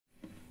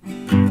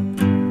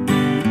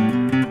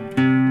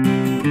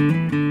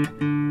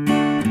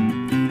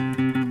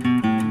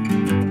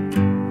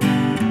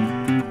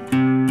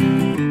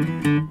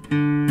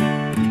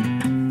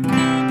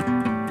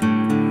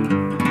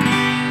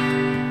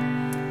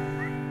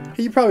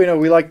You probably know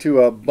we like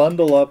to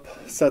bundle up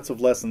sets of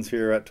lessons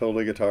here at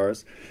Totally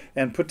Guitars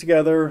and put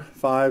together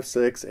 5,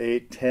 6,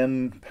 8,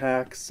 10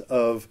 packs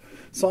of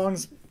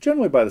songs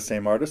generally by the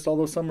same artist,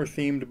 although some are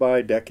themed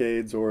by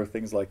decades or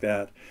things like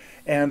that.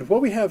 And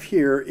what we have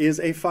here is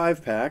a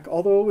 5-pack,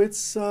 although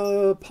it's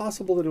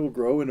possible that it will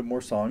grow into more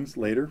songs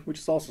later, which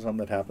is also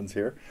something that happens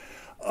here,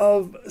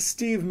 of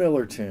Steve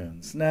Miller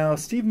tunes. Now,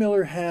 Steve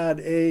Miller had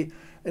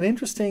an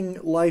interesting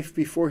life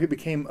before he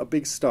became a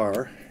big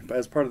star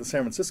as part of the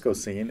San Francisco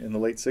scene in the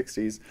late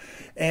 60s,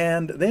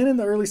 and then in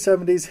the early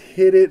 70s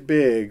hit it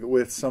big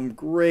with some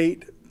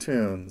great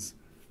tunes.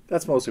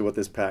 That's mostly what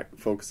this pack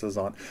focuses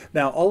on.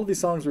 Now, all of these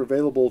songs are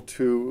available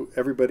to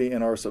everybody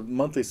in our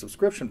monthly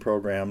subscription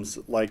programs,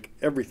 like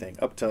everything,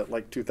 up to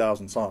like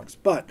 2,000 songs.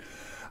 But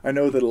I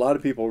know that a lot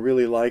of people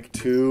really like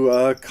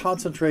to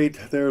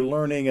concentrate their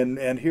learning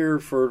and hear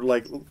for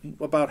like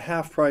about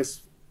half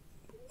price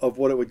of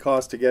what it would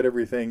cost to get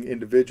everything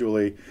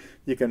individually.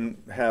 You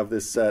can have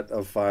this set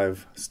of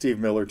 5 Steve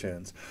Miller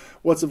tunes.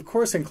 What's of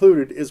course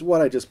included is what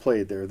I just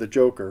played there, the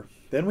Joker.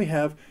 Then we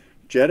have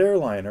Jet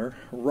Airliner,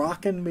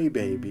 Rockin' Me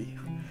Baby,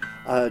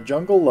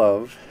 Jungle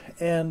Love,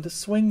 and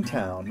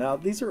Swingtown. Now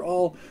these are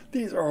all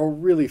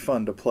really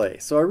fun to play.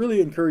 So I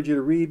really encourage you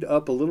to read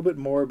up a little bit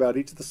more about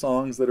each of the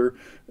songs that are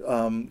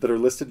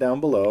listed down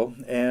below.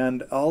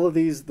 And all of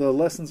these, the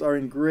lessons are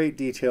in great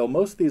detail.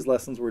 Most of these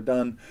lessons were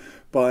done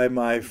by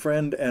my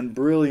friend and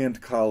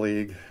brilliant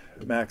colleague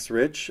Max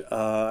Rich.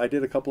 I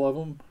did a couple of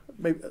them,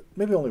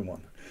 maybe only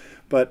one.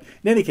 But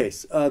in any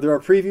case, there are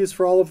previews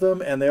for all of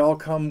them, and they all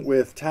come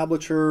with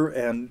tablature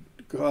and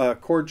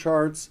chord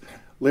charts,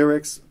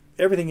 lyrics,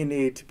 everything you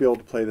need to be able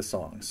to play the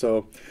song.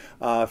 So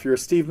if you're a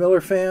Steve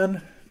Miller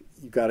fan,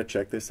 you've got to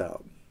check this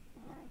out.